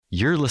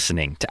You're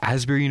listening to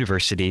Asbury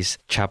University's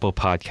Chapel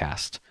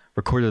Podcast,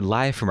 recorded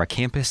live from our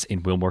campus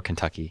in Wilmore,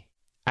 Kentucky.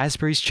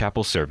 Asbury's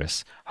Chapel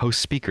Service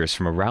hosts speakers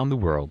from around the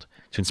world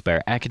to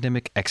inspire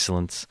academic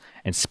excellence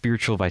and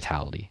spiritual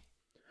vitality.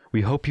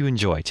 We hope you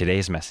enjoy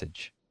today's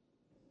message.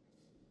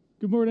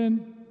 Good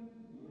morning.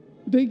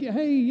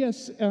 Hey,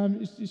 yes,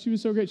 she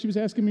was so great. She was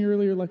asking me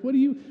earlier, like, what do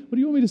you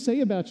want me to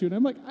say about you? And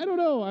I'm like, I don't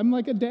know. I'm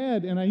like a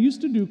dad, and I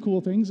used to do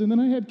cool things, and then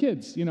I had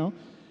kids,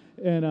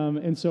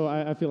 And so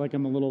I feel like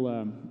I'm a little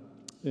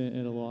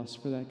at a loss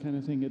for that kind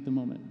of thing at the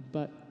moment.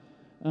 But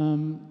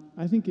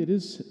I think it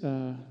is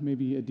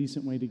maybe a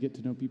decent way to get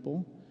to know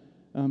people,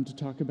 to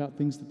talk about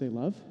things that they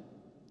love,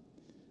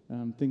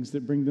 things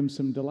that bring them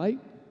some delight,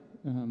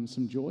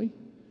 some joy.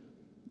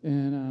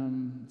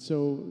 And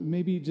so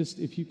maybe just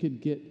if you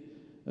could get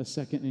a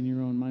second in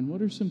your own mind,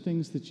 what are some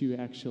things that you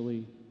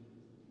actually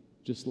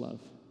just love?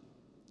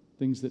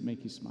 Things that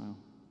make you smile.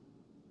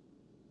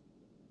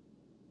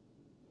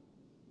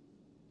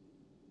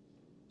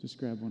 Just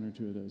grab one or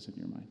two of those in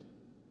your mind.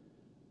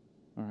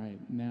 All right,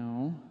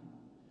 now,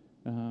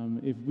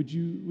 would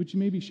you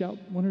maybe shout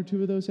one or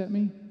two of those at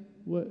me?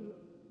 What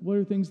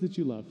are things that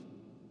you love?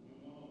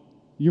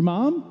 Your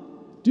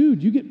mom?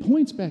 Dude, you get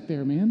points back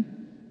there,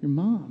 man. Your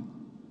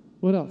mom.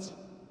 What else?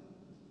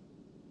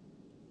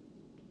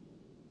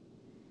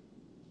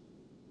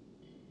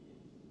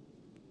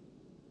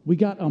 We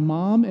got a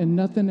mom and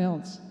nothing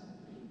else.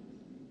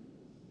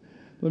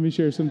 Let me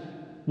share some.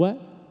 What?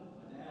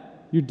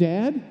 Your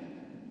dad?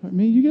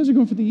 Man, you guys are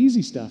going for the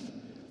easy stuff.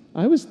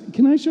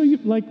 Can I show you,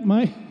 like,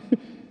 my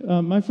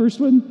first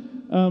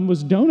one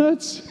was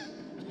donuts.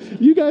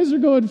 You guys are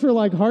going for,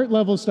 like,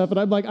 heart-level stuff, and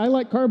I'm like, I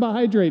like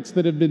carbohydrates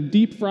that have been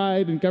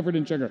deep-fried and covered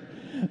in sugar.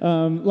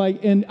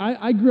 And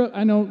I grew up,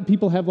 I know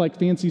people have, like,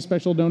 fancy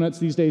special donuts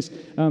these days.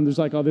 There's,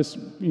 like, all this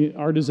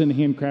artisan,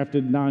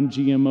 handcrafted,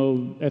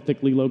 non-GMO,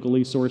 ethically,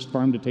 locally sourced,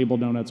 farm-to-table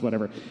donuts,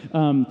 whatever.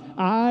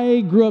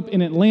 I grew up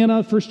in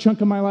Atlanta, first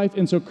chunk of my life,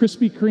 and so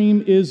Krispy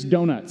Kreme is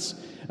donuts.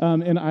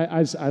 And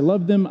I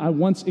loved them.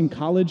 Once in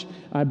college,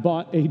 I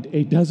bought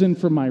a dozen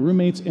for my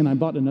roommates, and I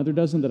bought another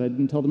dozen that I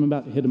didn't tell them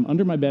about, hid them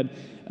under my bed,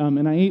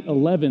 and I ate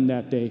 11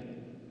 that day,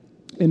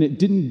 and it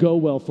didn't go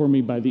well for me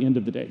by the end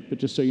of the day, but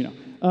just so you know.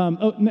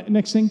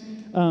 Next thing,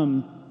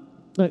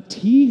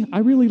 tea.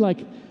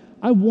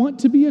 I want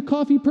to be a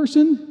coffee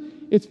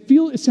person.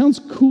 It sounds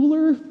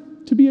cooler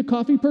to be a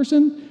coffee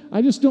person.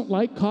 I just don't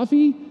like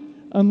coffee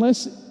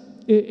unless,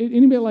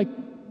 anybody like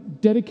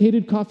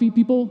dedicated coffee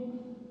people?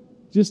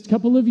 Just a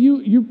couple of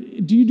you.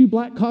 Do you do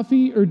black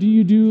coffee or do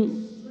you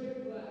do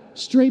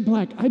straight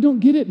black? I don't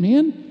get it,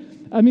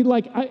 man. I mean,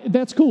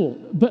 that's cool,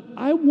 but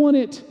I want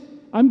it.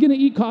 I'm going to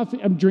eat coffee.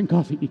 Drink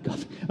coffee, eat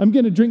coffee. I'm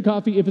going to drink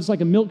coffee if it's like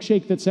a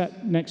milkshake that's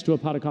sat next to a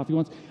pot of coffee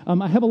once.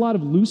 I have a lot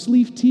of loose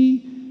leaf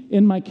tea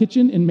in my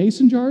kitchen in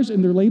mason jars,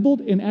 and they're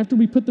labeled. And after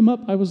we put them up,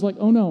 I was like,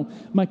 oh no,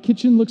 my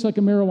kitchen looks like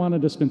a marijuana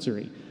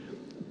dispensary.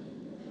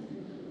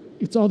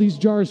 It's all these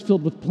jars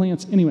filled with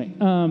plants. Anyway, next,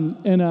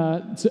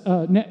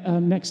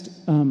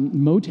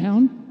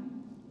 Motown.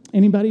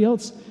 Anybody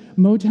else?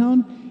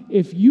 Motown.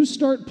 If you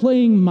start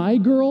playing My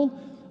Girl,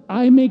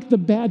 I make the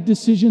bad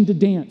decision to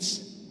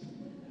dance.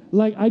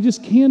 Like, I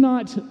just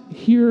cannot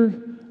hear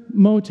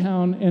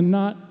Motown and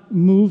not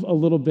move a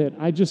little bit.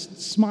 I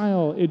just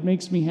smile. It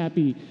makes me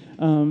happy.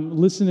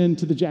 Listening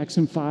to the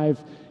Jackson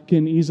 5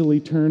 can easily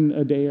turn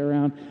a day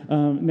around.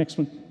 Next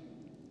one.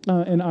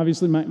 And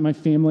obviously my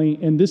family,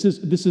 and this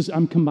is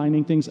I'm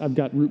combining things. I've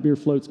got root beer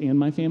floats and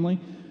my family,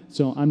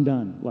 so I'm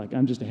done. Like,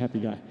 I'm just a happy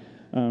guy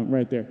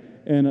right there.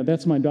 And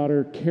that's my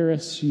daughter,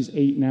 Karis. She's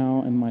 8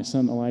 now, and my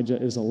son, Elijah,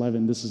 is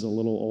 11. This is a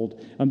little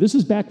old. This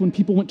is back when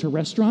people went to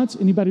restaurants.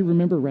 Anybody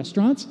remember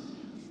restaurants?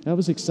 That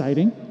was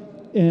exciting.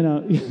 And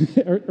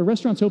are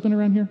restaurants open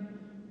around here?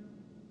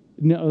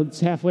 No,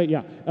 it's halfway.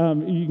 Yeah,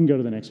 you can go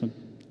to the next one.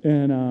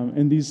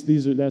 And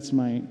these are, that's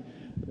my,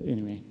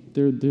 anyway,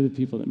 they're the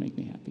people that make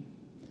me happy.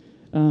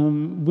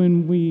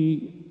 When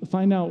we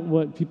find out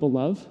what people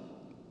love,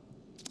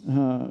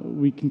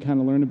 we can kind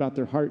of learn about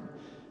their heart.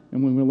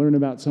 And when we learn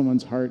about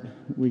someone's heart,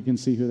 we can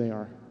see who they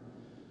are.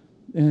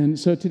 And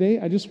so today,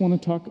 I just want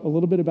to talk a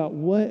little bit about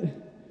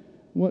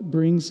what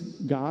brings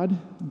God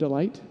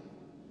delight.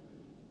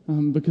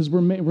 Because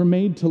we're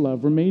made to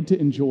love, we're made to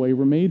enjoy,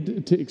 we're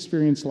made to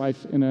experience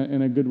life in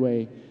a good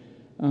way.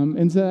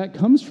 And so that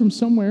comes from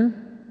somewhere,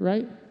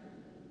 right?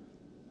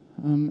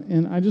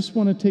 And I just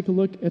want to take a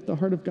look at the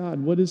heart of God.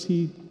 What does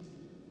He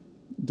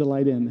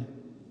delight in?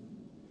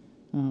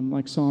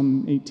 Like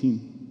Psalm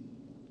 18.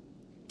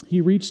 He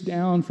reached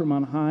down from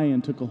on high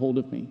and took a hold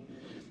of me.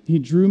 He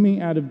drew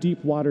me out of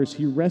deep waters.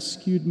 He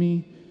rescued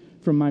me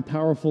from my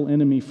powerful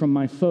enemy, from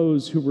my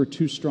foes who were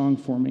too strong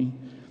for me.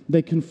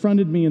 They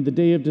confronted me in the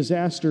day of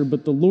disaster,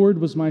 but the Lord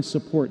was my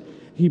support.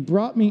 He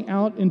brought me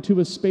out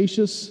into a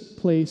spacious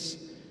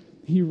place.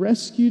 He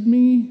rescued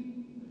me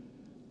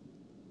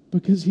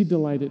because He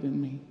delighted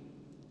in me.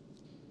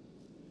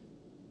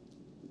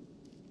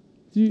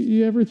 Do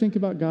you ever think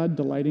about God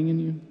delighting in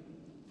you?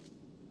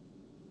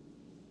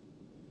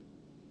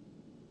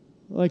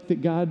 Like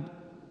that God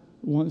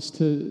wants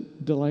to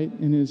delight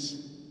in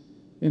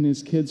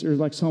his kids, or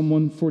like Psalm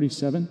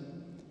 147.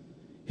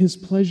 His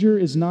pleasure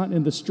is not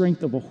in the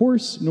strength of a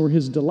horse, nor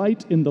his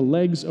delight in the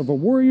legs of a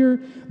warrior.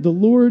 The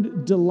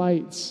Lord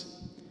delights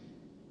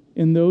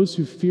in those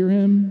who fear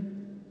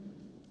him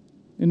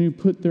and who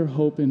put their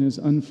hope in his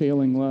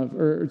unfailing love.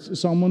 Or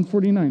Psalm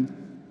 149.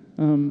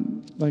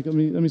 Let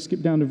me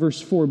skip down to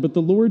verse 4. But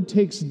the Lord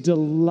takes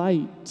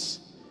delight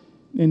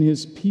in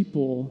his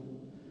people.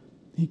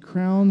 He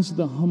crowns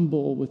the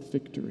humble with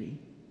victory.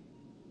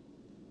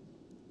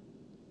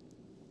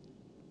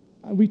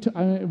 We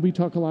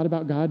talk a lot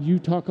about God. You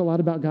talk a lot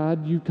about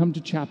God. You come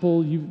to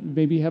chapel. You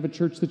maybe have a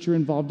church that you're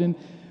involved in.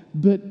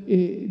 But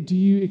do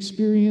you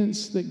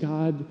experience that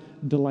God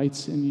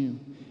delights in you?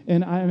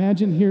 And I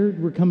imagine here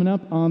we're coming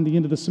up on the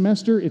end of the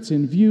semester. It's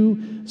in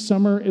view.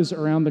 Summer is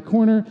around the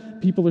corner.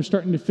 People are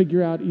starting to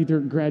figure out either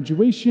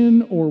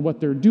graduation or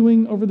what they're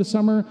doing over the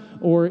summer,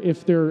 or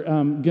if they're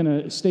going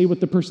to stay with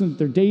the person that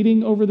they're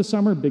dating over the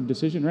summer. Big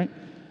decision, right?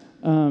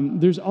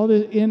 There's all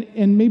the,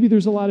 and maybe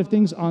there's a lot of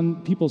things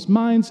on people's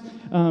minds.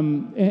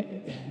 But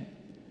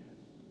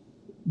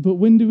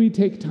when do we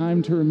take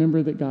time to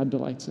remember that God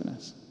delights in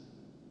us?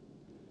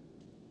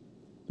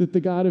 That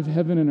the God of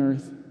heaven and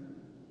earth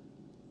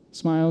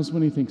smiles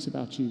when he thinks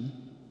about you,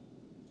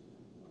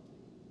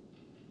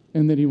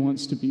 and that he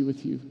wants to be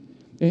with you.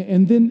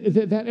 And then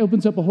that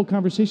opens up a whole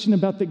conversation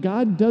about that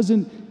God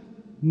doesn't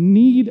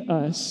need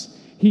us,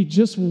 he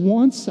just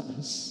wants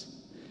us.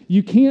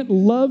 You can't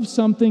love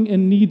something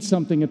and need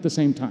something at the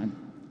same time.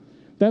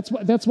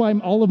 That's why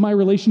all of my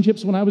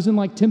relationships when I was in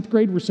like 10th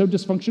grade were so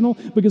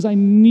dysfunctional, because I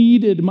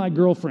needed my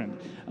girlfriend.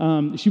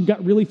 She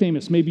got really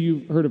famous. Maybe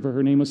you've heard of her.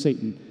 Her name was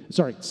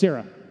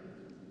Sarah.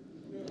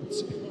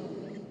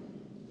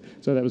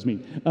 So that was me.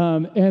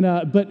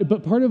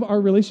 But part of our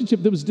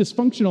relationship that was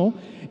dysfunctional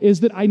is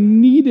that I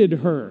needed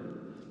her.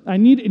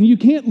 And you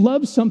can't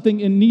love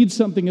something and need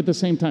something at the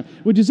same time,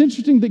 which is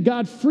interesting that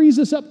God frees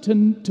us up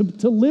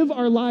to live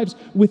our lives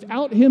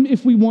without him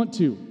if we want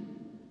to.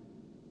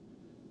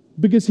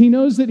 Because he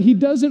knows that he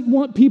doesn't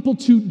want people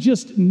to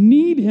just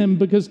need him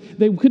because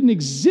they couldn't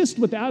exist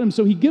without him.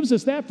 So he gives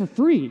us that for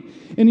free.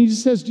 And he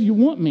just says, do you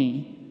want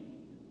me?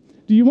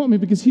 Do you want me?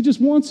 Because he just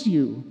wants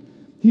you.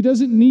 He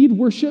doesn't need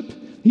worship.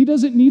 He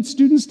doesn't need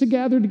students to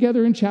gather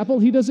together in chapel.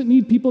 He doesn't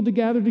need people to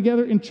gather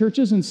together in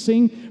churches and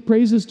sing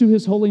praises to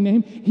his holy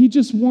name. He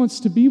just wants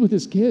to be with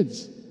his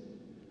kids.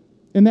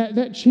 And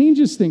that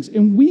changes things.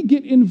 And we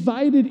get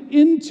invited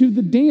into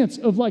the dance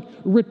of like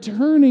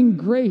returning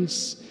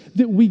grace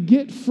that we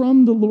get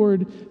from the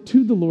Lord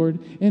to the Lord.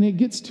 And it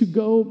gets to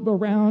go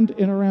around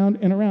and around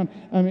and around.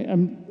 I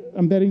mean,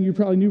 I'm betting you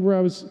probably knew where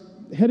I was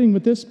heading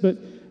with this, but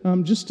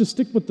just to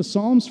stick with the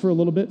Psalms for a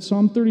little bit,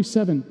 Psalm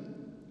 37.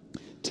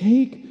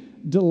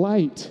 Take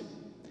delight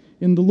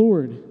in the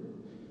Lord,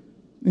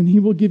 and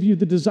he will give you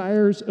the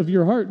desires of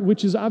your heart,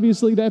 which is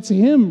obviously that's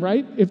him,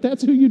 right? If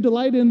that's who you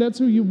delight in, that's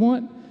who you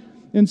want.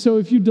 And so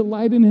if you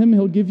delight in him,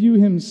 he'll give you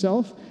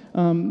himself.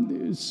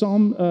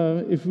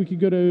 If we could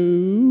go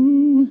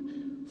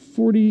to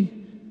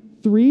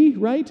 43,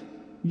 right?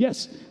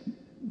 Yes.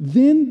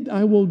 Then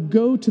I will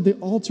go to the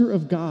altar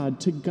of God,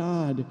 to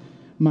God,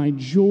 my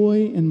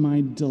joy and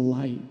my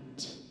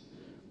delight.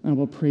 I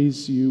will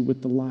praise you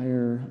with the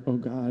lyre, O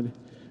God,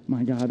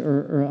 my God.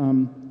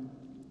 Or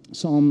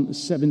Psalm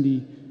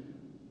 70.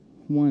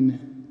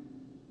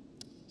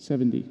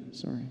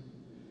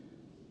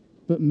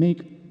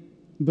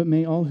 But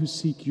may all who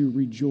seek you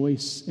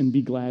rejoice and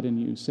be glad in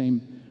you.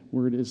 Same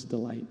word as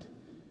delight.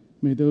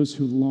 May those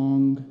who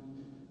long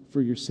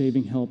for your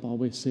saving help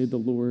always say the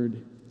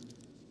Lord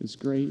is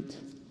great.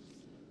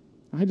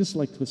 I just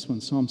liked this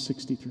one, Psalm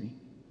 63.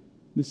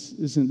 This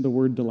isn't the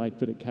word delight,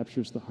 but it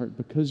captures the heart.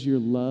 Because your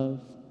love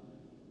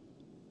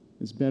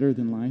is better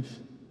than life,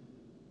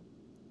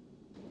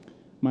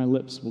 my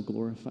lips will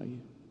glorify you.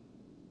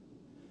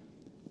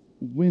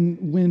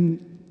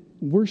 When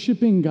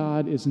worshiping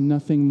God is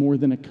nothing more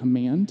than a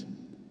command,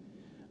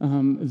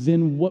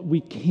 then what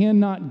we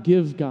cannot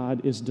give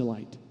God is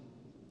delight.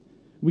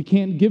 We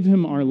can't give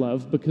him our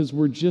love because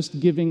we're just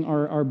giving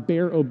our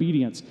bare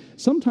obedience.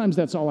 Sometimes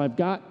that's all I've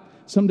got.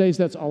 Some days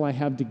that's all I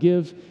have to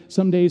give.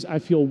 Some days I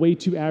feel way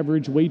too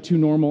average, way too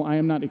normal. I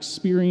am not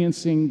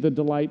experiencing the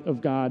delight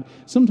of God.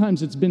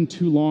 Sometimes it's been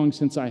too long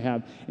since I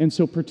have. And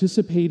so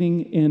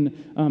participating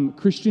in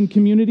Christian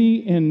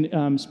community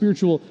and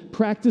spiritual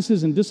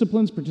practices and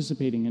disciplines,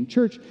 participating in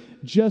church,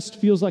 just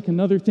feels like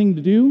another thing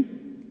to do.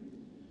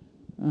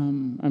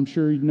 I'm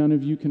sure none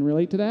of you can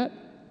relate to that.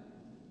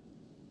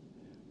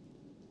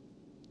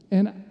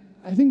 And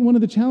I think one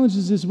of the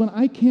challenges is when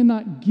I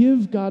cannot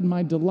give God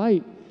my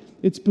delight,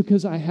 it's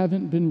because I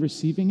haven't been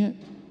receiving it.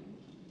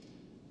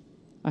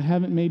 I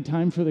haven't made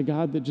time for the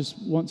God that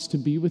just wants to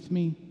be with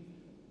me,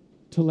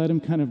 to let him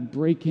kind of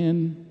break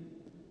in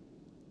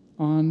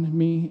on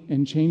me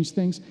and change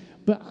things.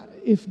 But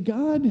if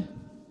God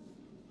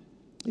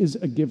is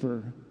a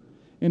giver,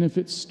 and if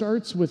it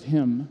starts with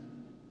him,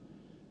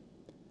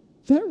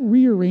 that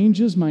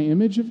rearranges my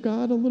image of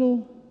God a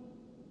little.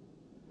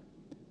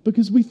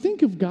 Because we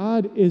think of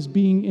God as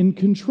being in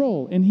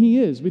control, and he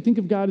is. We think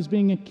of God as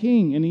being a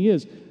king, and he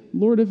is.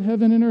 Lord of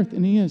heaven and earth,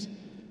 and he is.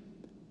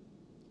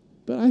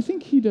 But I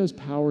think he does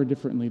power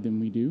differently than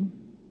we do.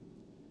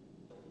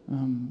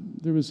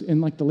 There was, in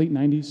like the late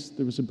 90s,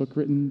 there was a book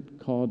written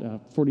called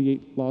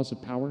 48 Laws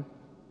of Power.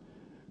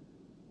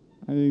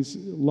 I think it's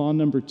law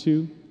number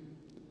 2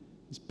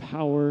 is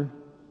power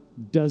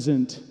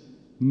doesn't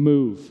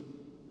move.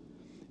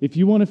 If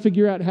you want to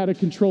figure out how to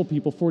control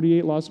people,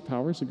 48 Laws of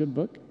Power is a good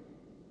book.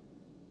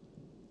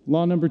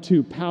 Law number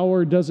 2,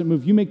 power doesn't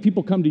move. You make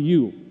people come to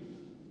you.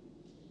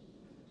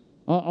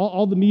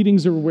 All the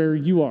meetings are where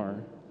you are.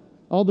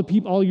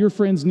 All your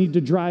friends need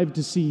to drive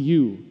to see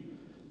you.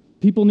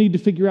 People need to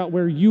figure out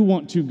where you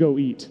want to go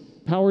eat.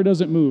 Power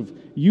doesn't move.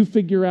 You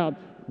figure out,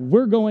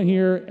 we're going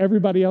here,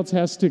 everybody else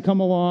has to come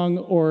along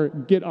or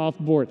get off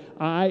board.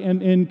 I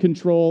am in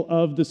control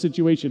of the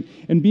situation.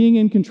 And being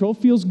in control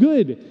feels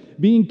good.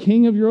 Being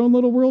king of your own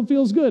little world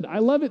feels good. I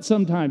love it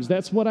sometimes.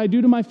 That's what I do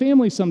to my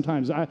family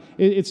sometimes.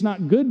 It's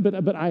not good,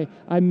 but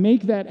I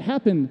make that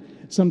happen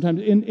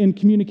sometimes. In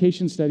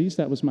communication studies,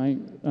 that was my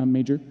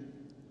major,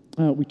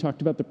 we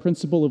talked about the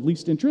principle of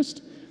least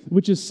interest,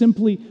 which is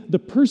simply the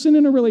person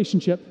in a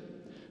relationship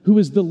who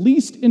is the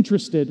least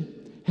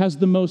interested has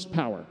the most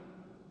power.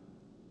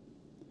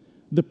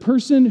 The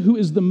person who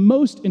is the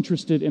most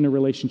interested in a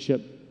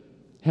relationship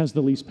has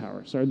the least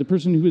power. The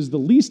person who is the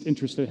least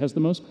interested has the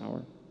most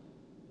power.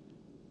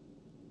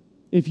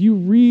 If you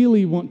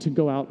really want to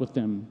go out with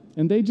them,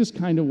 and they just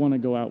kind of want to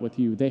go out with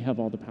you, they have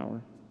all the power.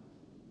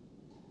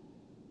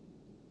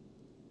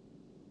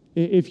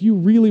 If you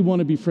really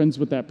want to be friends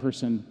with that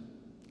person,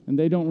 and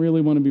they don't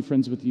really want to be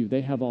friends with you,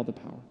 they have all the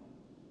power.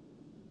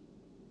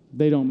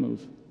 They don't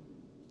move.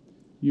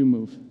 You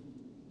move.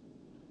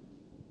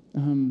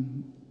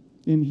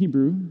 In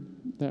Hebrew,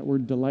 that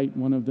word delight,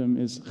 one of them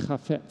is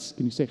chafetz.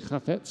 Can you say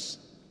chafetz?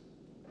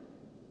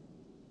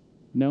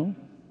 No?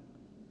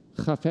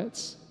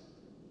 Chafetz?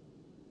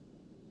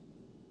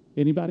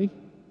 Anybody?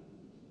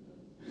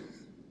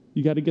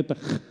 You got to get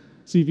the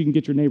see if you can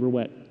get your neighbor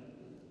wet.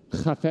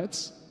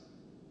 Chafetz?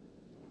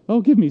 Oh,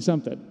 give me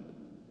something.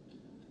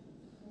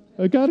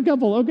 I got a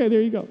couple. Okay,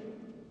 there you go.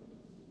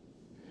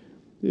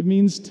 It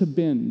means to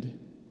bend.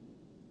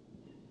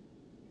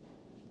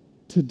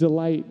 To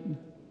delight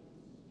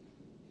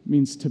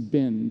means to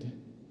bend.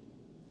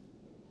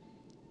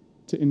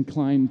 To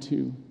incline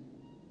to.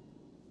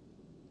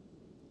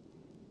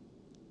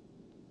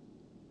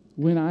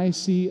 When I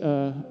see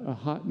a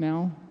hot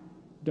now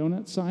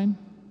donut sign,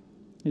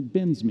 it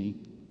bends me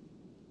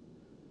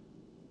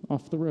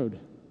off the road.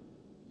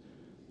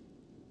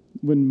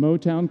 When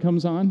Motown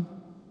comes on,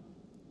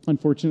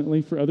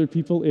 unfortunately for other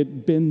people,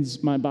 it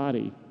bends my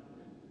body.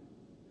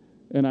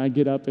 And I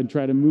get up and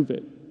try to move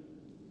it.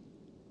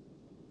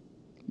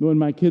 When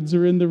my kids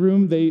are in the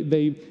room,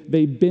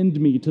 they bend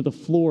me to the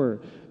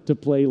floor to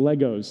play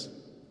Legos.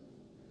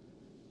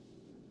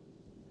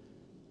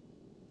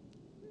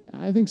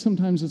 I think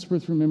sometimes it's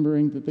worth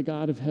remembering that the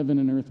God of heaven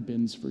and earth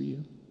bends for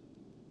you.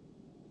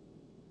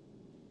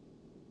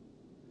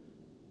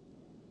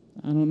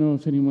 I don't know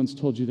if anyone's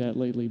told you that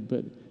lately,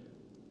 but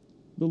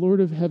the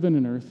Lord of heaven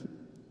and earth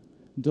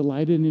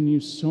delighted in you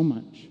so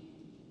much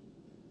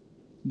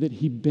that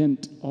he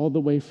bent all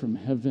the way from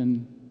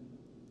heaven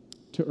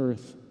to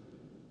earth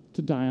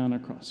to die on a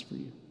cross for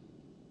you.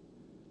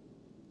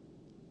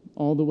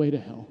 All the way to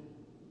hell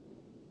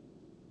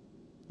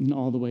and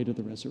all the way to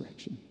the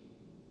resurrection.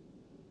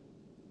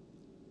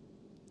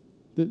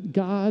 That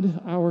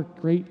God, our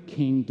great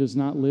King, does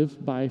not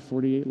live by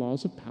 48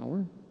 laws of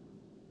power.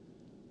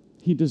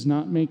 He does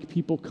not make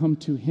people come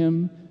to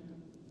him.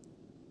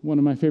 One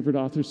of my favorite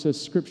authors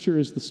says, Scripture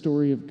is the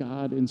story of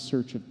God in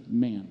search of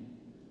man,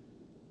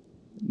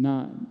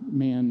 not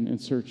man in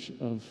search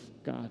of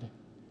God.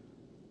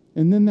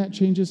 And then that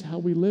changes how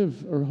we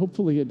live, or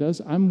hopefully it does.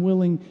 I'm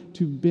willing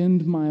to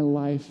bend my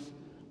life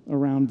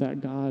around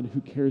that God who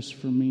cares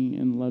for me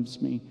and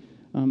loves me.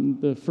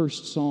 The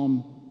first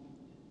Psalm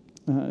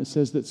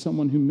says that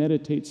someone who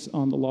meditates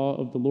on the law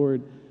of the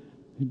Lord,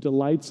 who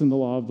delights in the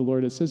law of the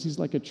Lord, it says he's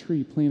like a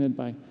tree planted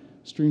by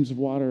streams of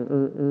water,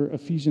 or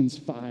Ephesians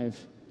 5.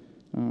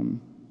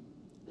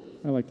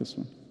 I like this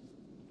one.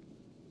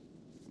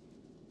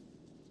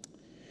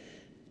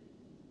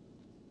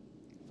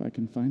 If I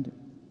can find it.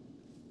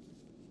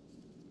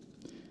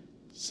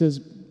 It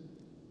says,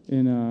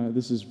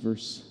 this is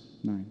verse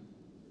 9.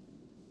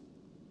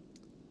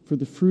 For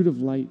the fruit of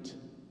light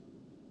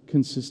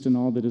consists in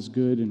all that is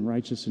good and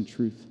righteous and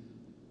truth.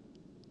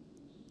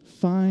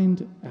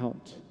 Find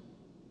out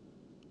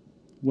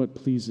what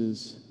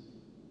pleases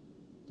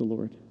the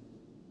Lord.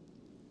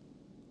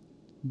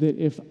 That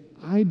if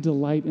I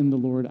delight in the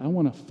Lord, I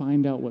want to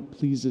find out what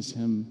pleases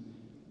him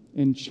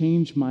and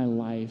change my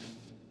life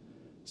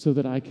so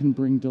that I can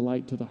bring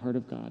delight to the heart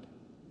of God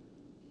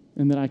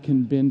and that I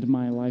can bend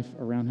my life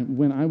around him.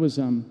 When I was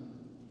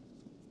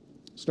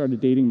started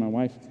dating my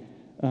wife,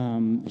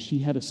 she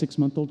had a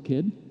 6-month-old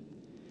kid,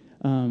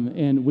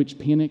 and which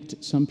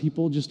panicked some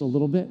people just a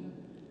little bit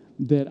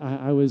that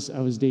I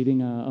was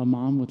dating a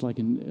mom with like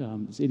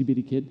this itty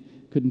bitty kid,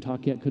 couldn't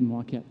talk yet, couldn't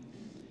walk yet.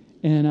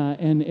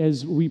 And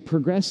as we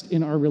progressed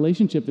in our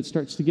relationship, it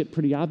starts to get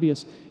pretty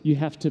obvious. You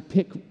have to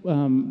pick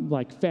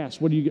like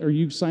fast. Are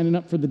you signing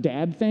up for the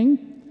dad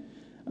thing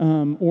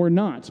or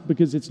not?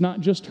 Because it's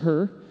not just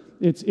her.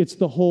 It's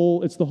the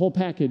whole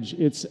package.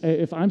 It's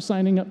if I'm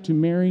signing up to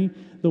marry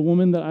the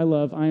woman that I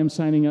love, I am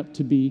signing up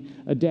to be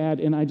a dad.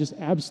 And I just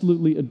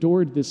absolutely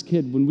adored this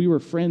kid. When we were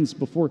friends,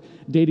 before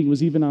dating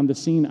was even on the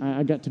scene,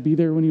 I got to be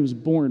there when he was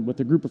born with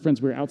a group of friends.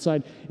 We were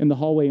outside in the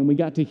hallway, and we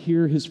got to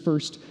hear his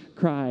first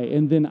cry.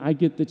 And then I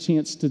get the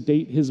chance to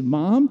date his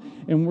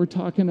mom, and we're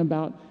talking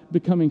about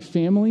becoming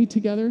family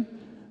together.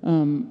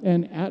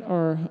 And at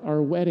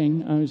our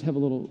wedding, I just have a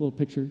little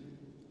picture.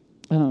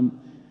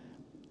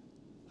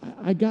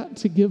 I got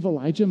to give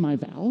Elijah my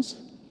vows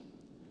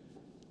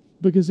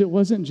because it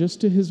wasn't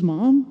just to his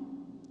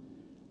mom.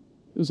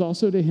 It was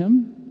also to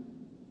him.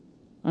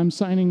 I'm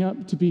signing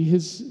up to be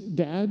his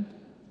dad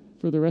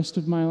for the rest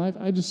of my life.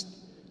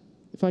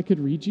 If I could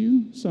read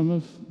you some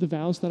of the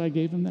vows that I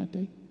gave him that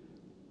day.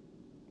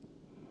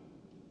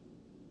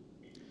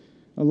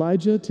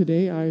 Elijah,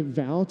 today I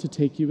vow to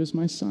take you as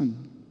my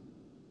son,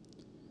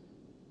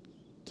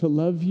 to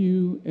love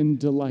you and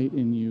delight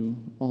in you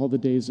all the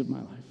days of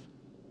my life,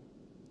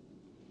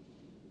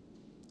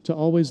 to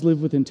always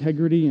live with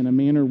integrity in a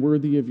manner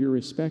worthy of your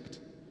respect,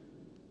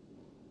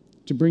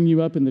 to bring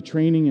you up in the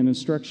training and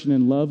instruction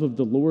and love of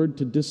the Lord,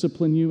 to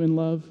discipline you in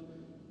love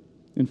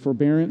and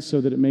forbearance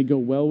so that it may go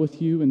well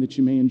with you and that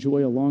you may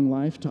enjoy a long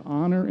life, to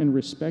honor and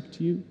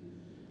respect you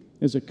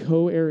as a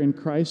co-heir in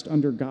Christ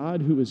under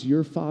God, who is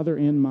your Father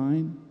and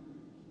mine,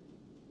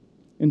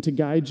 and to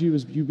guide you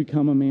as you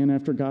become a man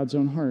after God's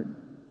own heart.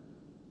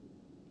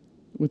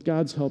 With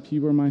God's help,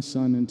 you are my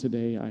son, and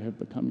today I have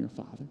become your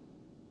father.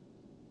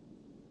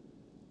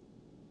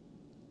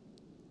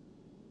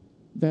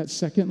 That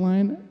second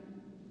line,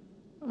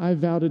 I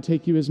vow to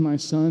take you as my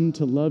son,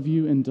 to love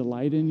you and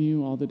delight in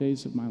you all the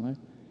days of my life.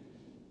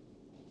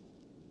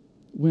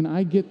 When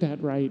I get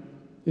that right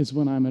is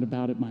when I'm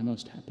at my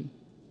most happy.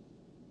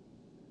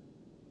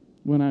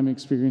 When I'm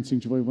experiencing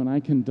joy, when I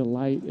can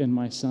delight in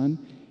my son.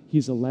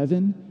 He's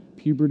 11.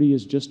 Puberty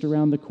is just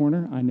around the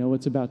corner. I know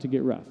it's about to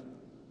get rough.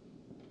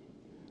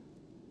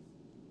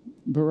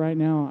 But right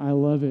now, I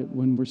love it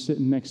when we're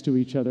sitting next to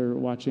each other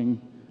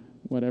watching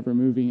whatever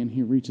movie, and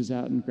he reaches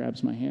out and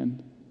grabs my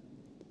hand.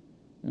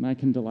 And I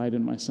can delight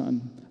in my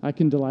son. I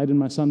can delight in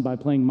my son by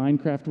playing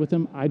Minecraft with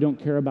him. I don't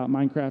care about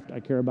Minecraft. I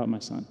care about my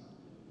son.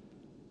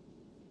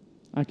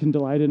 I can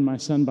delight in my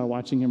son by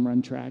watching him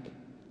run track,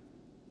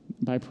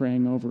 by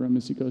praying over him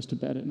as he goes to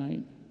bed at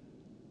night.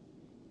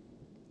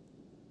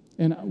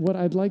 And what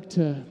I'd like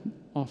to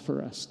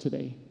offer us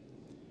today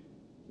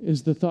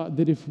is the thought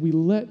that if we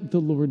let the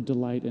Lord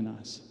delight in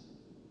us,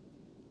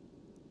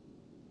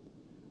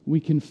 we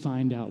can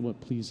find out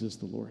what pleases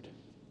the Lord.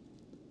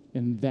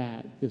 And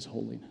that is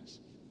holiness.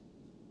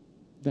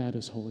 That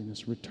is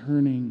holiness,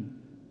 returning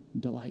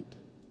delight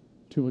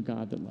to a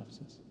God that loves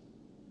us.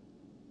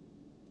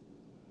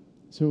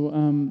 So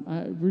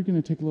we're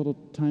going to take a little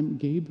time.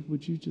 Gabe,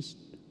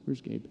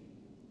 where's Gabe?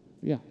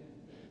 Yeah.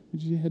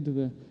 Would you head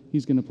to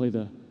he's going to play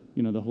the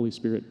Holy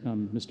Spirit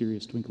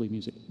mysterious twinkly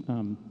music.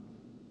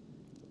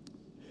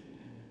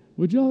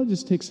 Would you all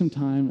just take some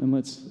time and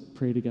let's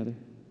pray together?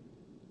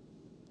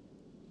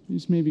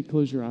 Just maybe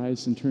close your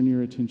eyes and turn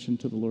your attention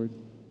to the Lord.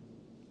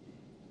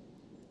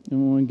 And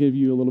we want to give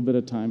you a little bit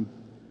of time.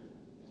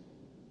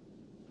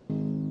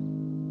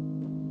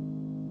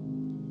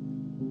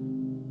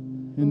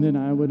 And then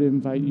I would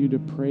invite you to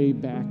pray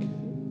back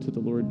to the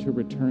Lord, to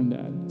return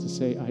that, to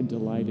say, I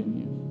delight in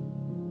you.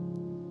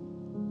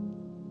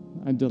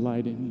 I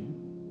delight in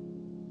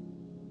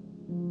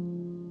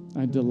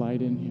you. I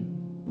delight in you.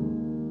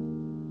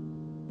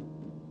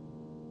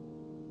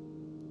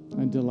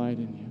 I delight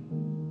in you.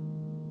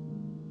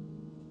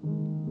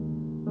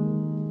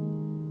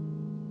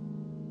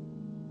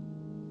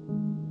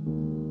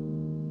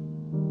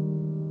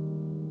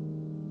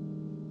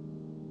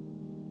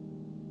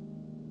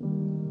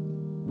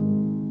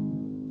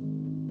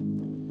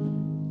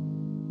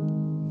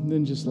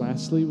 Then just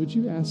lastly, would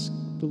you ask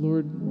the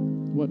Lord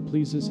what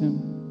pleases him?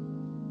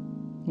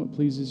 What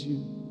pleases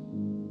you?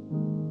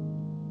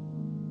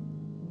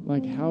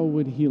 Like, how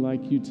would he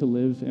like you to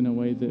live in a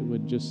way that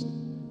would just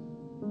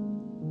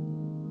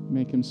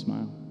make him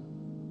smile?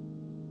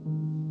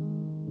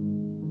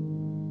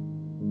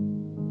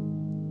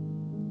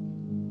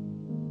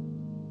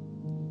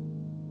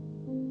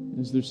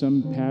 Is there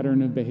some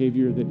pattern of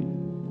behavior that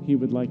he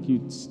would like you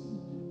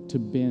to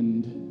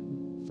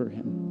bend for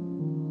him?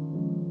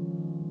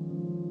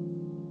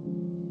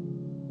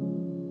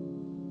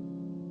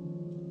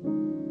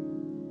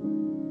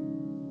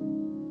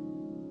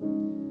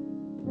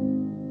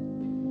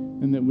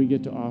 And that we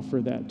get to offer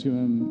that to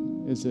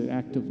him as an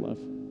act of love.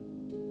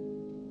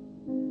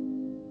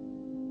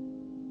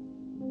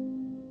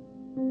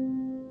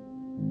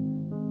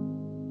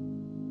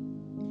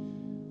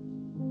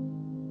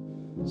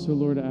 So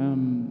Lord,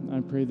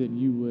 I pray that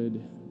you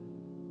would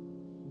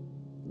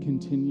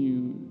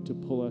continue to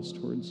pull us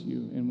towards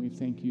you. And we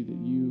thank you that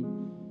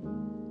you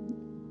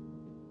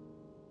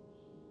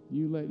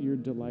let your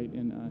delight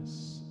in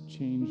us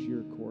change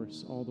your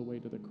course all the way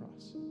to the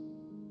cross.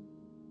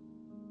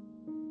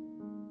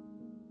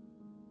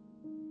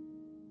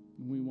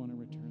 And we want to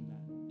return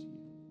that to you.